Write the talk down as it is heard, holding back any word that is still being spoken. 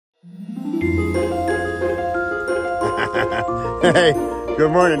Hey, good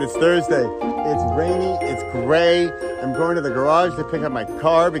morning. It's Thursday. It's rainy. It's gray. I'm going to the garage to pick up my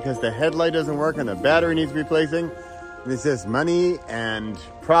car because the headlight doesn't work and the battery needs replacing. And it's just money and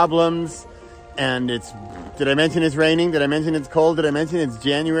problems. And did I mention it's raining? Did I mention it's cold? Did I mention it's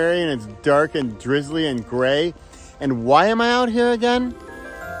January and it's dark and drizzly and gray? And why am I out here again?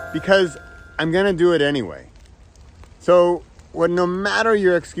 Because I'm going to do it anyway. So, no matter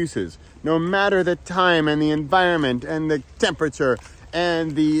your excuses, no matter the time and the environment and the temperature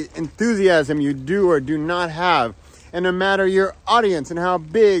and the enthusiasm you do or do not have, and no matter your audience and how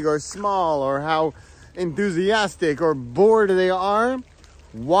big or small or how enthusiastic or bored they are,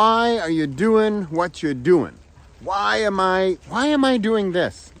 why are you doing what you're doing? Why am I doing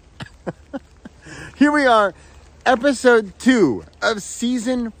this? Here we are, episode 2 of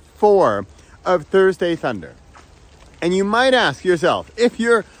season 4 of Thursday Thunder. And you might ask yourself, if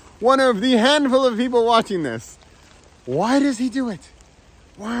you're one of the handful of people watching this, why does he do it?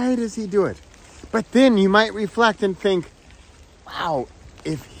 Why does he do it? But then you might reflect and think, wow,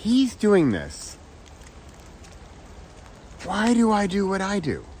 if he's doing this, why do I do what I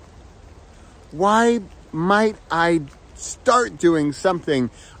do? Why might I start doing something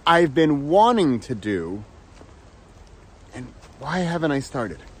I've been wanting to do? And why haven't I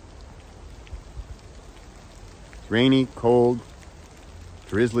started? Rainy, cold,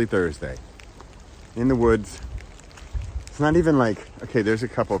 drizzly Thursday. In the woods. It's not even like, okay, there's a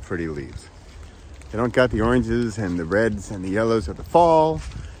couple pretty leaves. They don't got the oranges and the reds and the yellows of the fall.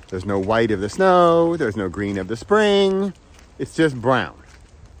 There's no white of the snow. There's no green of the spring. It's just brown.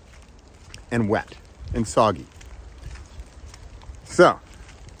 And wet. And soggy. So,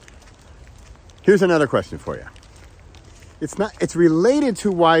 here's another question for you. It's related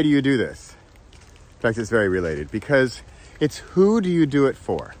to why do you do this? In fact, it's very related because it's who do you do it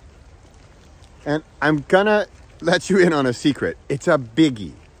for? And I'm gonna let you in on a secret. It's a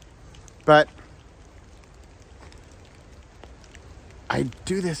biggie. But I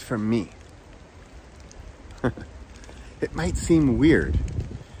do this for me. It might seem weird.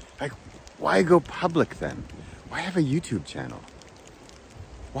 Like, why go public then? Why have a YouTube channel?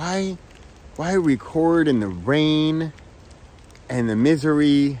 Why record in the rain and the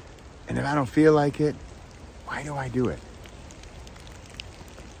misery? And if I don't feel like it, why do I do it?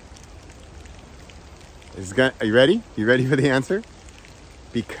 Are you ready? You ready for the answer?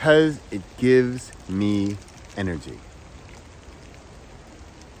 Because it gives me energy.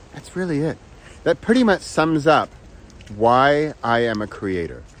 That's really it. That pretty much sums up why I am a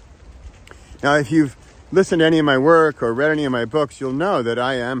creator. Now, if you've listened to any of my work or read any of my books, you'll know that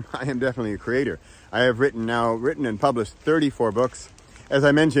I am definitely a creator. I have written and published 34 books. As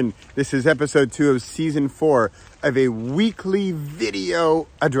I mentioned, this is episode 2 of season 4 of a weekly video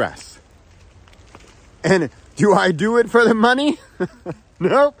address. And do I do it for the money?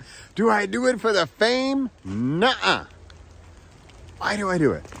 Nope. Do I do it for the fame? Nuh-uh. Why do I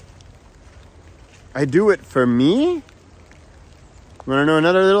do it? I do it for me. Want to know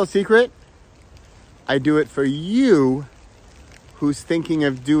another little secret? I do it for you who's thinking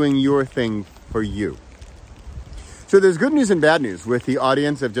of doing your thing for you. So there's good news and bad news with the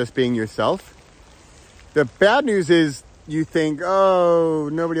audience of just being yourself. The bad news is you think, oh,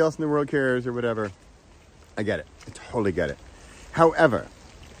 nobody else in the world cares or whatever. I get it. I totally get it. However,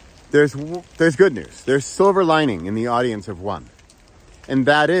 there's good news. There's silver lining in the audience of one. And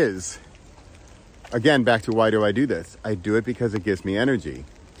that is, again, back to why do I do this? I do it because it gives me energy.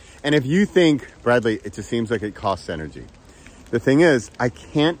 And if you think, Bradley, it just seems like it costs energy. The thing is, I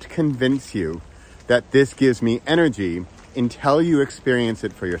can't convince you that this gives me energy until you experience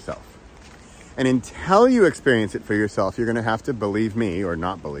it for yourself. And until you experience it for yourself, you're going to have to believe me or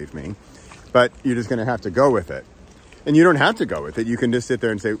not believe me, but you're just going to have to go with it. And you don't have to go with it. You can just sit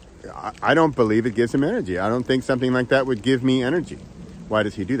there and say, I don't believe it gives him energy. I don't think something like that would give me energy. Why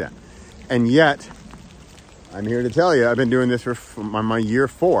does he do that? And yet, I'm here to tell you, I've been doing this for my year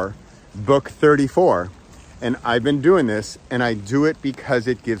 4, book 34. And I've been doing this, and I do it because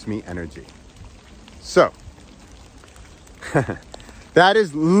it gives me energy. So, that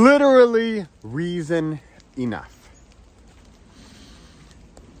is literally reason enough.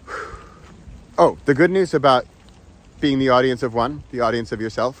 Oh, the good news about being the audience of one, the audience of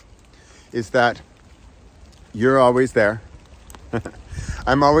yourself, is that you're always there.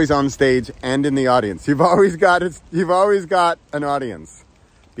 I'm always on stage and in the audience. You've always got an audience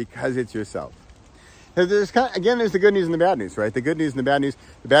because it's yourself. There's there's the good news and the bad news, right? The good news and the bad news.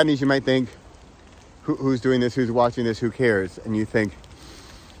 The bad news, you might think, who's doing this, who's watching this, who cares? And you think,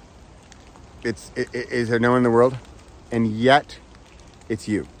 is there no one in the world? And yet, it's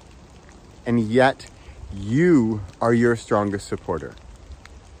you. and yet you are your strongest supporter.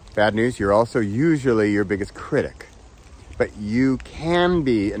 Bad news, you're also usually your biggest critic. But you can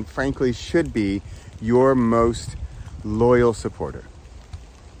be, and frankly should be, your most loyal supporter.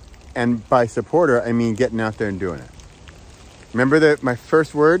 And by supporter, I mean getting out there and doing it. Remember my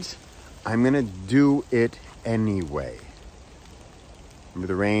first words? I'm going to do it anyway. Remember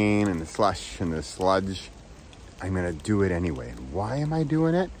the rain and the slush and the sludge? I'm going to do it anyway. And why am I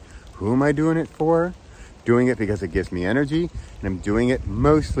doing it? Who am I doing it for? Doing it because it gives me energy, and I'm doing it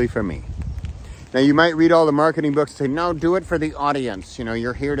mostly for me. Now, you might read all the marketing books and say, no, do it for the audience. You know,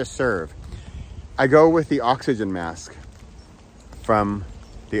 you're here to serve. I go with the oxygen mask from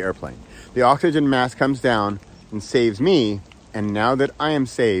the airplane. The oxygen mask comes down and saves me, and now that I am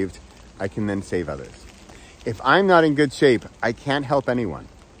saved, I can then save others. If I'm not in good shape, I can't help anyone.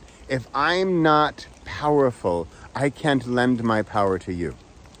 If I'm not powerful, I can't lend my power to you.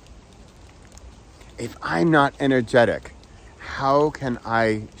 If I'm not energetic, how can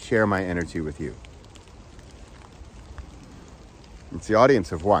I share my energy with you? It's the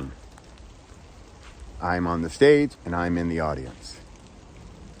audience of one. I'm on the stage and I'm in the audience.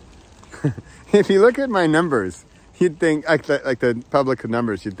 If you look at my numbers, you'd think, like the public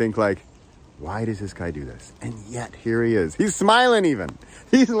numbers, you'd think like, why does this guy do this? And yet here he is. He's smiling even.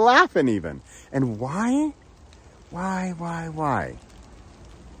 He's laughing even. And why? Why?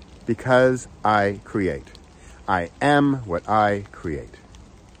 Because I create. I am what I create.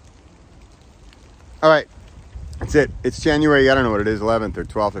 All right. That's it. It's January, I don't know what it is, 11th or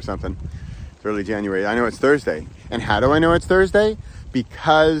 12th or something. It's early January. I know it's Thursday. And how do I know it's Thursday?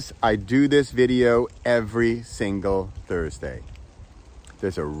 Because I do this video every single Thursday.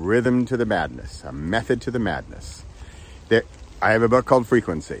 There's a rhythm to the madness, a method to the madness. I have a book called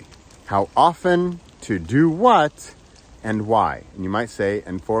Frequency. How often to do what and why. And you might say,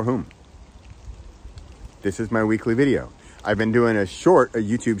 and for whom? This is my weekly video. I've been doing a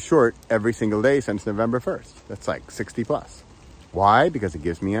YouTube short every single day since November 1st. That's like 60 plus. Why? Because it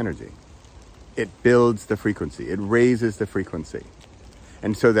gives me energy. It builds the frequency. It raises the frequency.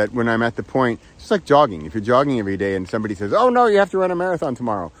 And so that when I'm at the point, it's just like jogging. If you're jogging every day and somebody says, oh no, you have to run a marathon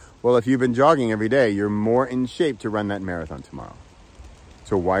tomorrow. Well, if you've been jogging every day, you're more in shape to run that marathon tomorrow.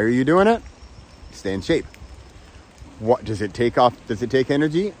 So why are you doing it? Stay in shape. What does it take off? Does it take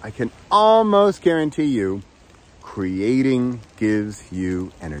energy? I can almost guarantee you, creating gives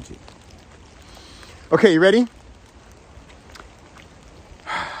you energy. Okay, you ready?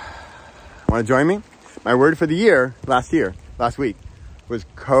 Want to join me? My word for the year, last week, was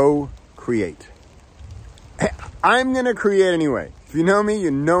co-create. I'm going to create anyway. If you know me, you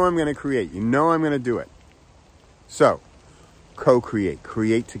know I'm going to create. You know I'm going to do it. So, co-create.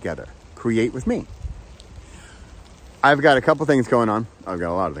 Create together. Create with me. I've got a couple things going on. I've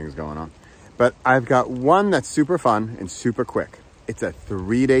got a lot of things going on. But I've got one that's super fun and super quick. It's a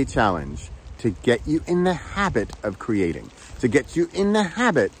 3-day challenge to get you in the habit of creating. To get you in the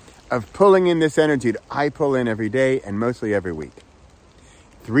habit of pulling in this energy that I pull in every day and mostly every week.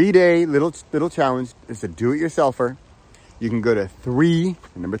 3-day little challenge. It's a do-it-yourselfer. You can go to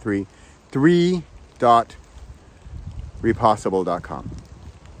 3.repossible.com.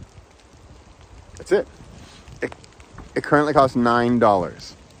 That's it. It currently costs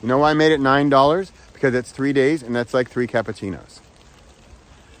 $9. You know why I made it $9? Because it's 3 days and that's like 3 cappuccinos.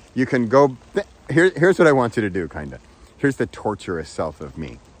 You can go... Here's what I want you to do, kind of. Here's the torturous self of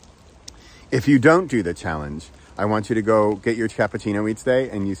me. If you don't do the challenge, I want you to go get your cappuccino each day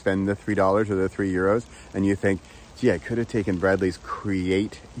and you spend the $3 or the €3 and you think, gee, I could have taken Bradley's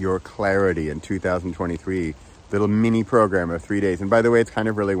Create Your Clarity in 2023 little mini program of 3 days. And by the way, it's kind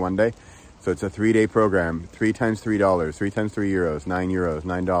of really one day. So it's a 3-day program, 3 times $3, 3 times €3,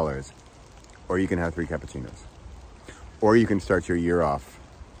 $9. Or you can have 3 cappuccinos. Or you can start your year off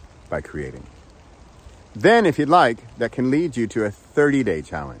by creating. Then, if you'd like, that can lead you to a 30-day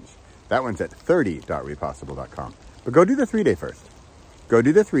challenge. That one's at 30.repossible.com. But go do the 3-day first. Go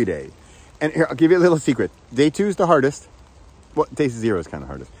do the 3-day. And here, I'll give you a little secret. Day 2 is the hardest. Well, day 0 is kind of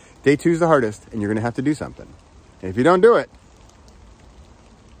hardest. Day 2 is the hardest, and you're going to have to do something. And if you don't do it,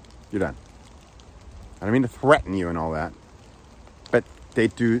 you're done. I don't mean to threaten you and all that. But day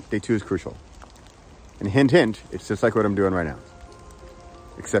 2 is crucial. And hint, it's just like what I'm doing right now.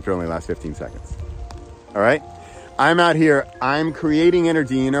 Except it only lasts 15 seconds. All right? I'm out here. I'm creating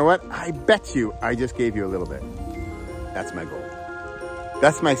energy. You know what? I bet you I just gave you a little bit. That's my goal.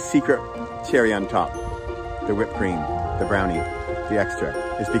 That's my secret cherry on top. The whipped cream, the brownie, the extra.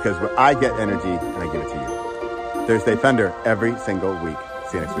 Is because I get energy and I give it to you. Thursday Thunder every single week.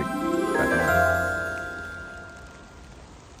 See you next week.